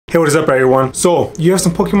Hey, what is up everyone? So you have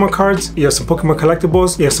some Pokemon cards, you have some Pokemon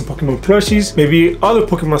collectibles, you have some Pokemon plushies, maybe other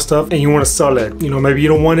Pokemon stuff, and you want to sell it. You know, maybe you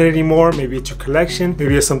don't want it anymore, maybe it's your collection,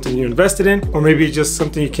 maybe it's something you invested in, or maybe it's just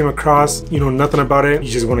something you came across, you know nothing about it,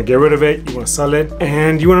 you just want to get rid of it, you want to sell it,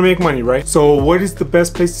 and you want to make money, right? So what is the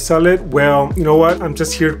best place to sell it? Well, you know what? I'm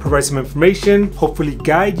just here to provide some information, hopefully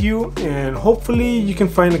guide you, and hopefully you can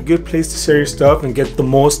find a good place to sell your stuff and get the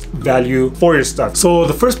most value for your stuff. So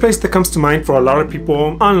the first place that comes to mind for a lot of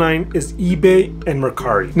people online is eBay and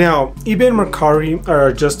Mercari. Now, eBay and Mercari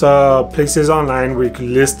are just places online where you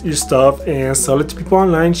can list your stuff and sell it to people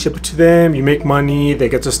online, ship it to them, you make money, they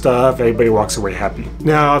get their stuff, everybody walks away happy.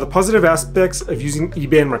 Now, the positive aspects of using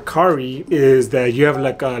eBay and Mercari is that you have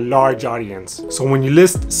like a large audience. So when you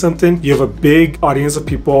list something, you have a big audience of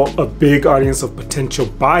people, a big audience of potential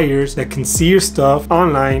buyers that can see your stuff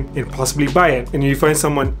online and possibly buy it. And if you find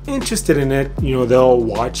someone interested in it, you know, they'll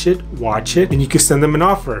watch it, and you can send them an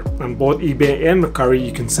offer. On both eBay and Mercari,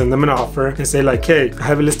 you can send them an offer and say like, hey, I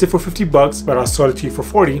have it listed for 50 bucks, but I'll sell it to you for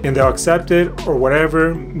 40, and they'll accept it or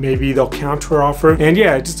whatever. Maybe they'll counter offer. And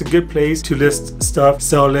yeah, it's just a good place to list stuff,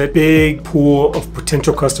 sell it, big pool of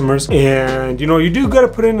potential customers. And you know, you do got to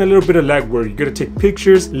put in a little bit of legwork. You got to take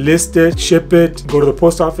pictures, list it, ship it, go to the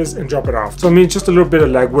post office and drop it off. So I mean, just a little bit of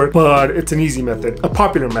legwork, but it's an easy method, a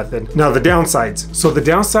popular method. Now the downsides. So the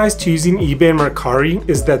downsides to using eBay and Mercari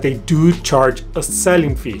is that they do charge a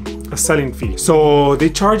selling fee. So they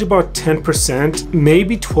charge about 10%,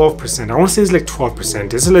 maybe 12%. I want to say it's like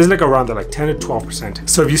 12%. It's like around there, like 10 to 12%.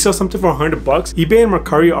 So if you sell something for 100 bucks, eBay and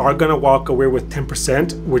Mercari are gonna walk away with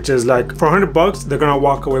 10%, which is like for 100 bucks, they're gonna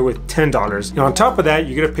walk away with $10. Now on top of that,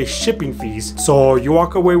 you gotta pay shipping fees. So you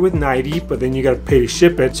walk away with 90, but then you gotta pay to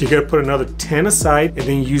ship it. So you gotta put another 10 aside and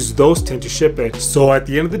then use those 10 to ship it. So at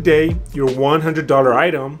the end of the day, your $100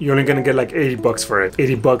 item, you're only gonna get like 80 bucks for it,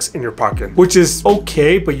 80 bucks in your pocket, which is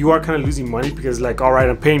okay, but you are kind of losing money because like, all right,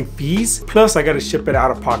 I'm paying fees, plus I got to ship it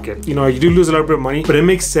out of pocket. You know, you do lose a little bit of money, but it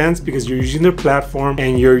makes sense because you're using their platform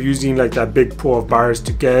and you're using like that big pool of buyers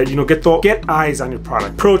to get, you know, get eyes on your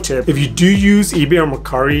product. Pro tip, if you do use eBay or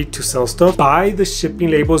Mercari to sell stuff, buy the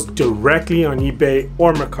shipping labels directly on eBay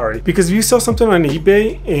or Mercari. Because if you sell something on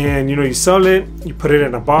eBay and you know, you sell it, you put it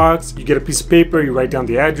in a box, you get a piece of paper, you write down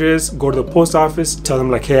the address, go to the post office, tell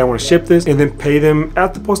them like, hey, I want to ship this, and then pay them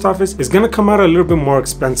at the post office, it's going to come out a little bit more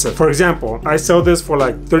expensive. For example, I sell this for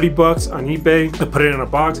like 30 bucks on eBay. I put it in a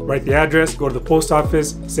box, write the address, go to the post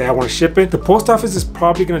office, say I want to ship it. The post office is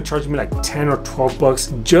probably going to charge me like 10 or 12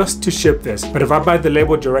 bucks just to ship this. But if I buy the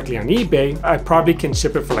label directly on eBay, I probably can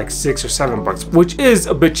ship it for like 6 or 7 bucks, which is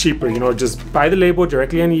a bit cheaper. You know, just buy the label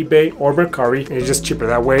directly on eBay or Mercari, and it's just cheaper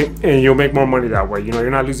that way, and you'll make more money that way. You know,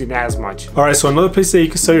 you're not losing as much. All right, so another place that you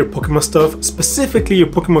can sell your Pokemon stuff, specifically your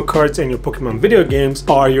Pokemon cards and your Pokemon video games,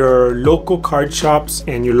 are your local card shops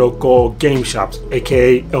and your local game shops,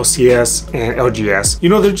 aka LCS and LGS. You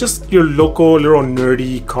know, they're just your local little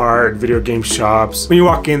nerdy card video game shops. When you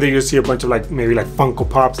walk in there, you'll see a bunch of like maybe like Funko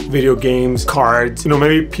Pops, video games, cards, you know,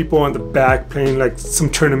 maybe people on the back playing like some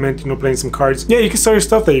tournament, you know, playing some cards. Yeah, you can sell your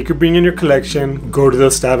stuff there. You could bring in your collection, go to the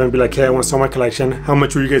staff and be like, hey, I want to sell my collection, how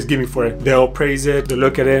much will you guys give me for it? They'll praise it, they'll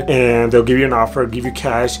look at it, and they'll give you an offer, give you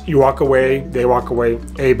cash. You walk away, they walk away,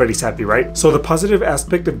 everybody's happy, right? So the positive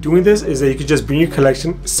aspect of doing this is that you can just bring your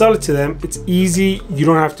collection, sell it to them. It's easy. You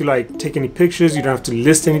don't have to like take any pictures, you don't have to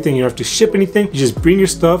list anything, you don't have to ship anything. You just bring your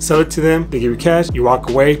stuff, sell it to them, they give you cash, you walk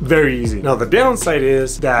away. Very easy. Now the downside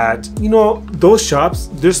is that, you know, those shops,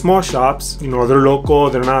 they're small shops, you know, they're local,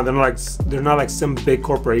 they're not like some big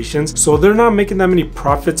corporations, so they're not making that many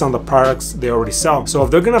profits on the products they already sell. So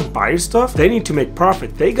if they're gonna buy your stuff, they need to make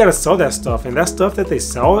profit. They gotta sell that stuff, and that stuff that they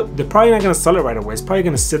sell, they're probably not gonna sell it right away. It's probably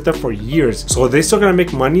gonna sit there for years. So they're still gonna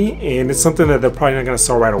make money, and it's something that they're probably not gonna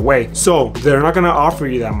sell right away. So they're not gonna offer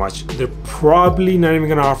you that much. They're probably not even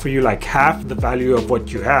gonna offer you like half the value of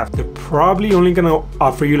what you have. They're probably only gonna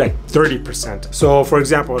offer you like 30%. So for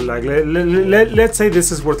example, like let's say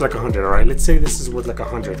this is worth like 100, all right? Let's say this is worth like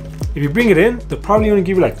 100. If you bring it in, they'll probably only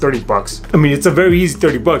give you like 30 bucks. I mean, it's a very easy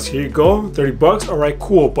 30 bucks. Here you go, 30 bucks. All right,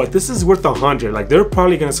 cool. But this is worth 100. Like they're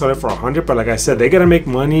probably gonna sell it for 100, but like I said, they gotta make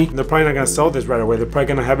money. They're probably not gonna sell this right away. They're probably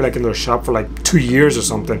gonna have it like in their shop for like 2 years or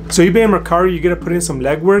something. So eBay and Mercari, you gotta put in some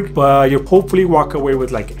legwork, but you'll hopefully walk away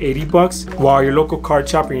with like 80 bucks. While your local card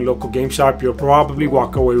shop and your local game shop, you'll probably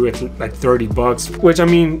walk away with like 30 bucks, which I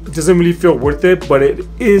mean, doesn't really feel worth it, but it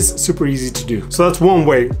is super easy to do. So that's one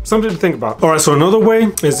way, something to think about. All right, so another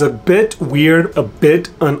way is a bit weird, a bit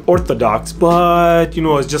unorthodox, but you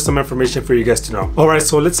know, it's just some information for you guys to know. All right,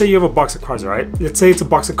 so let's say you have a box of cards, all right? Let's say it's a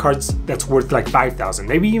box of cards that's worth like $5,000,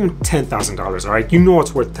 maybe even $10,000, all right? You know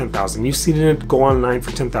it's worth $10,000. You've seen it go online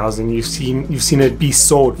for $10,000. You've seen it be be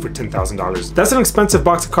sold for $10,000. That's an expensive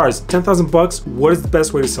box of cards. 10,000 bucks. What is the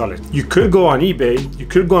best way to sell it? You could go on eBay, you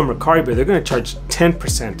could go on Mercari, but they're gonna charge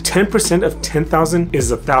 10%. 10% of 10,000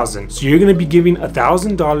 is 1,000. So you're gonna be giving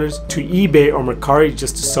 $1,000 to eBay or Mercari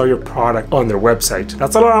just to sell your product on their website.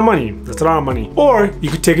 That's a lot of money. That's a lot of money. Or you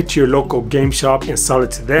could take it to your local game shop and sell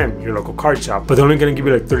it to them, your local card shop, but they're only gonna give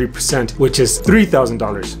you like 30%, which is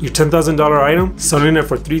 $3,000. Your $10,000 item, selling it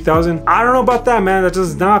for $3,000. I don't know about that, man. That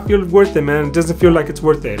does not feel worth it, man. It doesn't feel like it's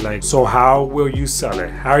worth it. Like, so how will you sell it?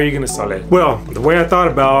 How are you gonna sell it? Well, the way I thought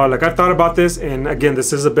about this, and again,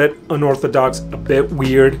 this is a bit unorthodox, a bit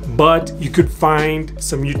weird, but you could find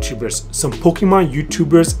some YouTubers, some Pokemon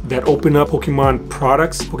YouTubers that open up Pokemon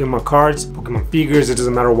products, Pokemon cards, Pokemon figures. It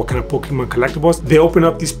doesn't matter what kind of Pokemon collectibles. They open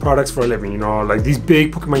up these products for a living, you know, like these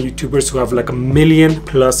big Pokemon YouTubers who have like 1 million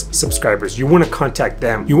plus subscribers. You want to contact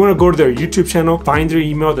them. You want to go to their YouTube channel, find their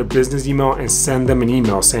email, their business email, and send them an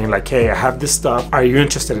email saying like, hey, I have this stuff. Are you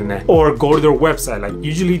interested in it? Or go to their website. Like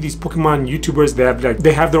usually these Pokemon YouTubers,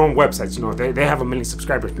 they have their own websites. You know, they have 1 million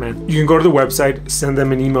subscribers, man. You can go to the website, send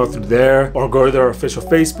them an email through there, or go to their official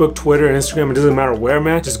Facebook, Twitter, Instagram. It doesn't matter where,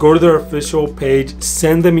 man. Just go to their official page,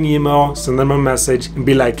 send them an email, send them a message, and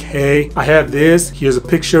be like, hey, I have this. Here's a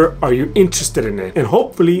picture. Are you interested in it? And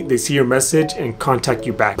hopefully they see your message and contact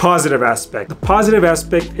you back. Positive aspect. The positive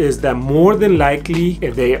aspect is that more than likely,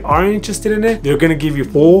 if they are interested in it, they're gonna give you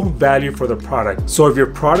full value for the product. So if your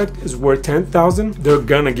product is worth 10,000, they're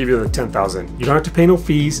gonna give you the 10,000. You don't have to pay no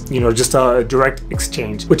fees, you know, just a direct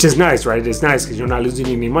exchange, which is nice, right? It's nice because you're not losing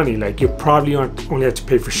any money. Like you probably only have to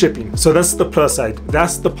pay for shipping. So that's the plus side.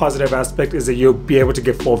 That's the positive aspect, is that you'll be able to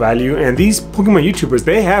get full value. And these Pokemon YouTubers,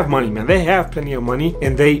 they have money, man. They have plenty of money,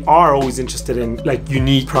 and they are always interested in like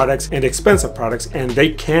unique products and expensive products, and they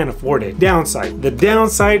can afford it. Downside. The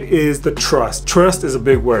downside is the trust. Trust is a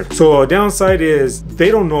big word. So a downside is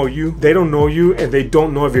they don't know you, and they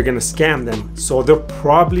don't know if you're gonna scam them. So they'll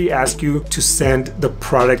probably ask you to send the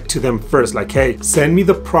product to them first. Like, hey, send me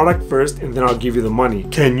the product first and then I'll give you the money.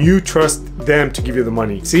 Can you trust them to give you the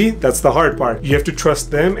money? See, that's the hard part. You have to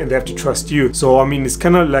trust them and they have to trust you. So I mean, it's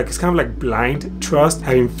kind of like blind trust,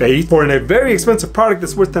 having faith for a very expensive product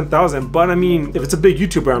that's worth 10,000. But I mean, if it's a big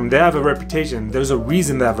YouTuber, I mean, they have a reputation. There's a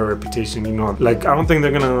reason they have a reputation, you know. Like, I don't think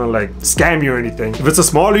they're gonna like scam you or anything. If it's a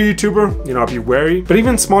smaller YouTuber, you know, I'll be wary. But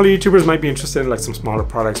even smaller YouTubers might be interested in like some smaller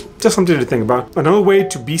products. Just something to think about. Another way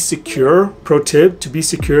to be secure, pro tip, to be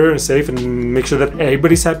secure and safe and make sure that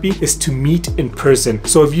everybody's happy, is to meet in person.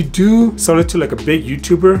 So if you do sell it to like a big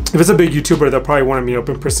YouTuber, if it's a big YouTuber, they'll probably want to meet up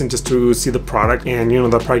in person just to see the product, and you know,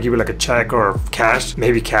 they'll probably give you like a check or cash,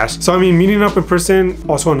 maybe cash. So I mean, meeting up in person,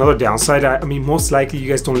 also another downside. I mean, most likely you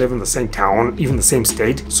guys don't live in the same town, even the same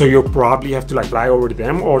state, so you'll probably have to like fly over to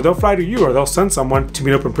them, or they'll fly to you, or they'll send someone to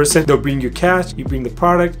meet up in person. They'll bring you cash, you bring the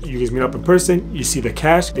product, you guys meet up in person, you see the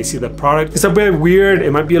cash, they see the product. It's a bit weird.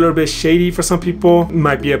 It might be a little bit shady for some people. It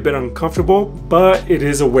might be a bit uncomfortable, but it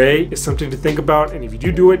is a way. It's something to think about. And if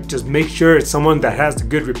you do it, just make sure it's someone that has a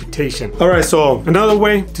good reputation. All right, so another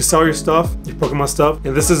way to sell your stuff, your Pokemon stuff,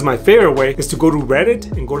 and this is my favorite way, is to go to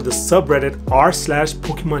Reddit and go to the subreddit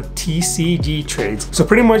r/Pokemon TCG trades. So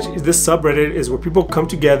pretty much this subreddit is where people come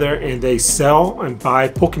together and they sell and buy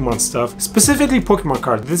Pokemon stuff, specifically Pokemon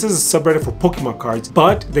cards. This is a subreddit for Pokemon cards,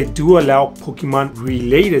 but they do allow Pokemon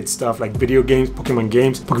related stuff like video games, Pokemon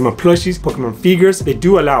plushies, Pokemon figures. They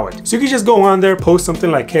do allow it. So you can just go on there, post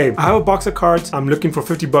something like, hey, I have a box of cards, I'm looking for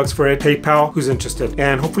 50 bucks for it, PayPal, who's interested?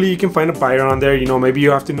 And hopefully you can find a buyer on there. You know, maybe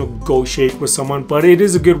you have to negotiate with someone, but it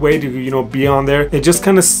is a good way to, you know, be on there and just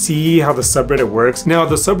kind of see how the subreddit works. Now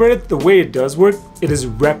the subreddit, the way it does work, it is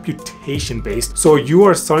reputation based. So you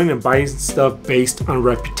are selling and buying stuff based on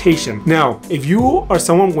reputation. Now, if you are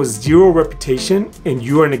someone with 0 reputation and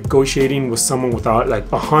you are negotiating with someone without like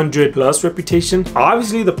 100+ reputation,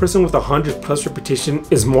 obviously the person with 100+ reputation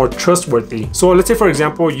is more trustworthy. So let's say, for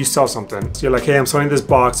example, you sell something. So you're like, hey, I'm selling this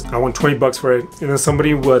box, I want 20 bucks for it. And then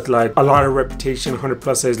somebody with like a lot of reputation,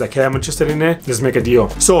 100+ says like, hey, I'm interested in it, let's make a deal.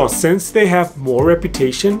 So since they have more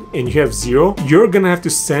reputation and you have 0, you're gonna have to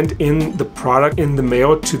send in the product in the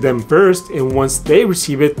mail to them first, and once they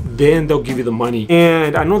receive it, then they'll give you the money.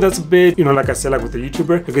 And I know that's a bit, you know, like I said, like with the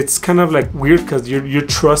YouTuber, like it's kind of like weird because you're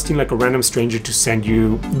trusting like a random stranger to send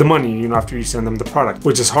you the money, you know, after you send them the product,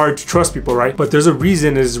 which is hard to trust people, right? But there's a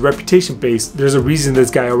reason. It's reputation based. There's a reason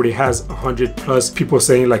this guy already has 100+ people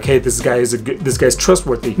saying like, hey, this guy's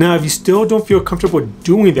trustworthy. Now, if you still don't feel comfortable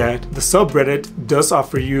doing that, the subreddit does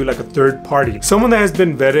offer you like a third party, someone that has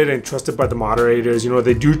been vetted and trusted by the moderators. You know,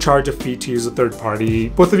 they do charge a fee to use a third party.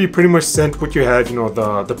 Both of you pretty much sent what you have, you know,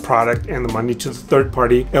 the product and the money to the third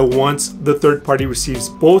party, and once the third party receives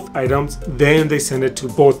both items, then they send it to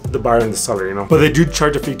both the buyer and the seller, you know. But they do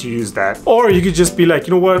charge a fee to use that. Or you could just be like,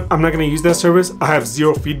 you know what, I'm not gonna use that service. I have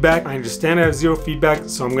zero feedback. I understand I have zero feedback,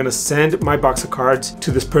 so I'm gonna send my box of cards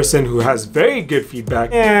to this person who has very good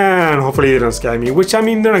feedback, and hopefully they don't scam me. Which, I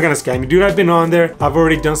mean, they're not gonna scam me, dude. I've been on there. I've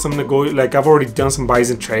already done some I've already done some buys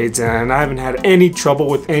and trades, and I haven't had any trouble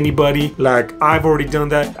with anybody. Like, I've already done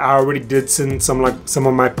that. I already did send some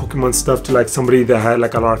of my Pokemon stuff to like somebody that had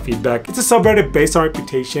like a lot of feedback. It's a subreddit based on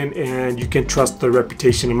reputation, and you can trust the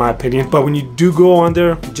reputation, in my opinion. But when you do go on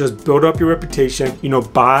there, just build up your reputation, you know,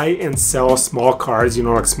 buy and sell small cards, you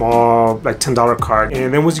know, like small, like $10 card.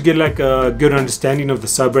 And then once you get like a good understanding of the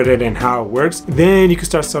subreddit and how it works, then you can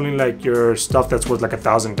start selling like your stuff that's worth like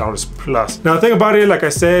 $1,000 plus. Now, the thing about it, like I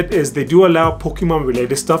said, is they do allow Pokemon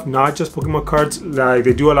related stuff, not just Pokemon cards. Like,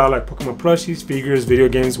 they do allow like Pokemon plushies, figures, video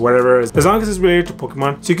games, whatever, as long as it's related to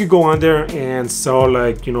Pokemon. So you could go on there and sell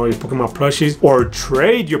like, you know, your Pokemon plushies, or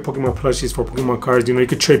trade your Pokemon plushies for Pokemon cards. You know, you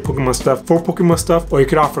could trade Pokemon stuff for Pokemon stuff, or you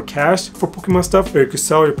could offer cash for Pokemon stuff, or you could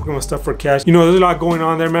sell your Pokemon stuff for cash. You know, there's a lot going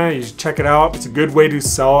on there, man. You should check it out. It's a good way to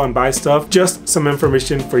sell and buy stuff. Just some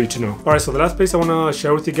information for you to know. All right, so the last place I want to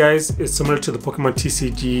share with you guys is similar to the Pokemon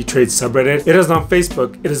TCG trade subreddit. It is on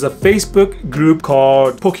Facebook. It is a Facebook group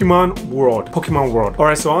called Pokemon World. Pokemon World. All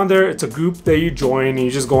right, so on there, it's a group that you join, and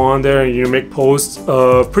you just go on there and you make posts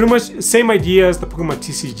of pretty much same idea as the Pokemon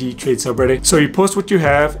TCG trade subreddit. So you post what you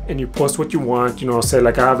have and you post what you want. You know, say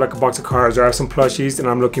like I have like a box of cards, or I have some plushies and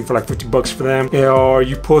I'm looking for like 50 bucks for them. Or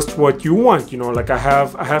you post what you want. You know, like I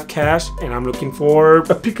have cash and I'm looking for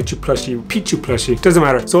a Pikachu plushie. Doesn't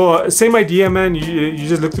matter. So same idea, man. You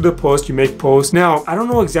just look through the post, you make posts. Now, I don't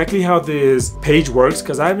know exactly how this page works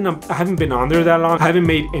because I haven't been on there that long. I haven't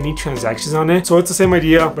made any transactions on it. So it's the same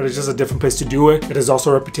idea, but it's just a different place to do it. It is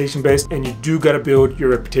also reputation based, and you do gotta build your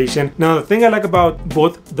reputation. Now, the thing I like about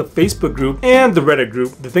both the Facebook group and the Reddit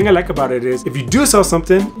group, the thing I like about it is if you do sell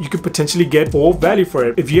something, you could potentially get full value for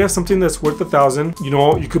it. If you have something that's worth $1,000, you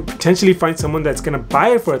know, you could potentially find someone that's gonna buy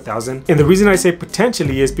it for $1,000. And the reason I say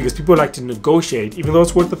potentially is because people like to negotiate. Even though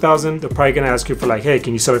it's worth $1,000, they're probably gonna ask you for like, hey,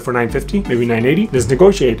 can you sell it for $950, maybe $980? Let's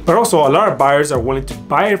negotiate. But also, a lot of buyers are willing to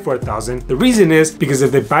buy it for $1,000. The reason is because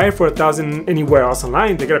if they buy it for $1,000 anywhere else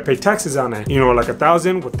online, they gotta pay taxes on it. You know, like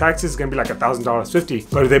 $1,000 with taxes is gonna be like $1,000.50.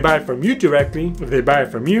 But if they buy it from you directly, if they buy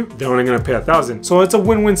it from you, they're only gonna pay $1,000. So it's a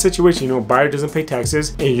win-win situation. You know, buyer doesn't pay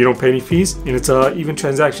taxes and you don't pay any fees, and it's a even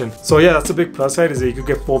transaction. So yeah, that's a big plus side, is that you could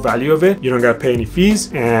get full value of it. You don't gotta pay any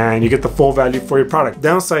fees, and you get the full value for your product.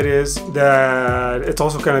 Downside is that it's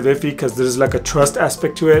also kind of iffy because there's like a trust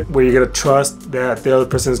aspect to it, where you gotta trust that the other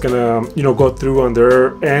person is gonna, you know, go through on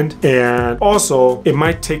their end. And also, it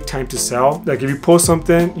might take time to sell. Like if you post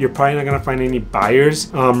something, you're probably not gonna find any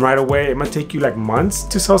buyers right away. It might take you like months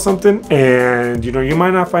to sell something, and you know, you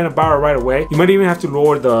might not find a buyer right away. You might even have to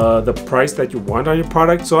lower the price that you want on your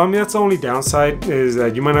product. So I mean, that's the only downside, is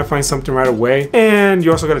that you might not find something right away, and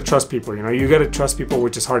you also gotta trust people. You know, you gotta trust people,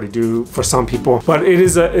 which is hard to do for some people, but it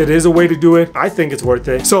is a way to do it. I think it's worth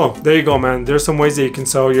it. So there you go, man. There's some ways that you can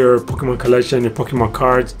sell your Pokemon collection, your Pokemon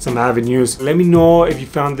cards, some avenues. Let me know if you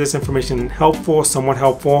found this information helpful, somewhat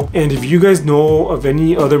helpful, and if you guys know of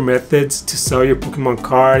any other methods to sell your Pokemon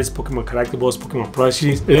cards, Pokemon collectibles, Pokemon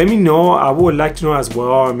plushies. Let me know. I would like to know as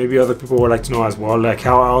well, or maybe other people would like to know as well, like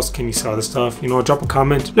how else can you sell this stuff. You know, drop a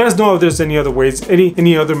comment. Let us know if there's any other ways,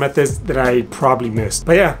 any other methods that I probably missed.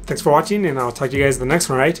 But yeah, thanks for watching, and I'll talk to you guys in the next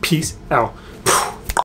one, right? Peace out.